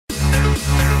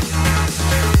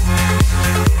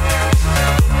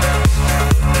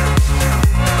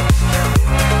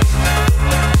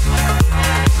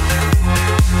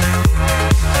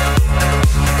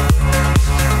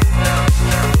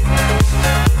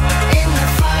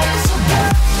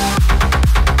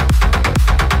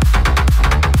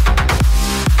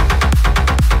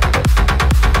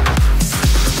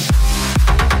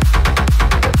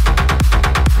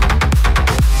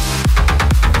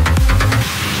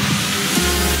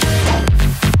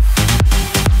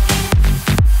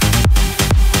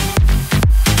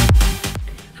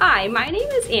Hi, my name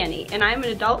is Annie, and I'm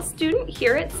an adult student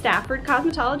here at Stafford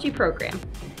Cosmetology program.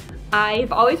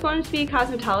 I've always wanted to be a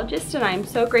cosmetologist, and I'm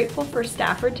so grateful for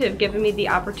Stafford to have given me the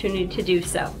opportunity to do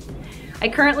so. I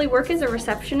currently work as a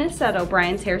receptionist at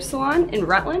O'Brien's Hair Salon in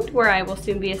Rutland, where I will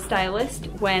soon be a stylist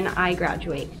when I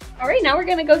graduate. All right, now we're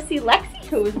gonna go see Lexi,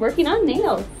 who is working on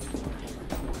nails.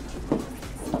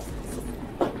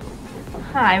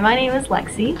 Hi, my name is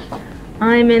Lexi.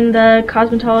 I'm in the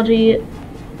cosmetology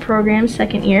program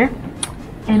second year,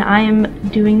 and I am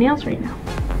doing nails right now.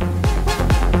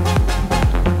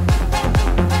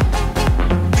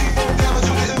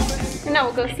 And now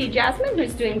we'll go see Jasmine,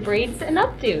 who's doing braids and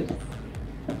updos.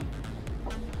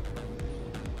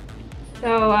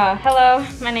 So, hello,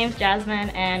 my name's Jasmine,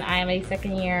 and I am a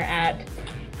second year at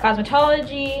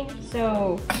cosmetology.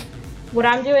 So, what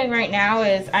I'm doing right now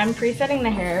is I'm pre-setting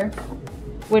the hair,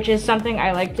 which is something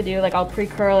I like to do. Like, I'll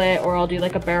pre-curl it, or I'll do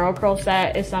like a barrel curl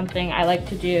set is something I like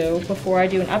to do before I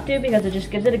do an updo, because it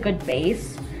just gives it a good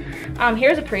base.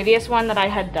 Here's a previous one that I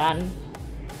had done.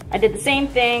 I did the same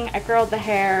thing, I curled the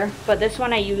hair, but this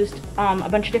one I used a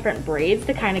bunch of different braids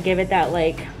to kind of give it that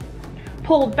like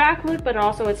pulled back look, but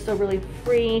also it's still really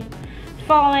free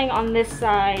falling on this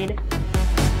side.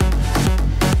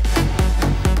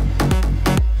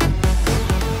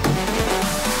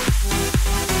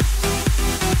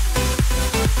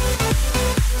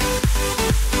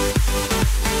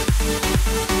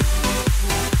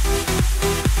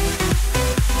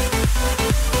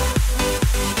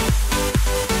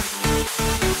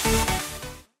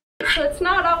 So it's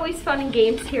not always fun and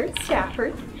games here at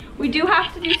Stafford. We do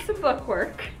have to do some book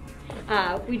work.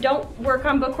 We don't work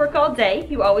on bookwork all day.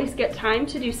 You always get time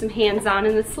to do some hands-on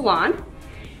in the salon.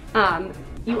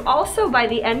 You also, by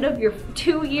the end of your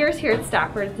 2 years here at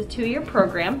Stafford, it's a 2-year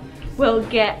program, will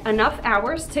get enough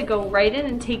hours to go right in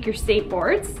and take your state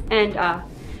boards and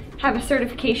have a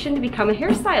certification to become a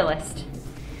hairstylist.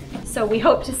 So we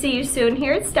hope to see you soon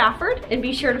here at Stafford, and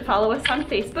be sure to follow us on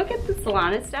Facebook at the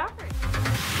Salon at Stafford.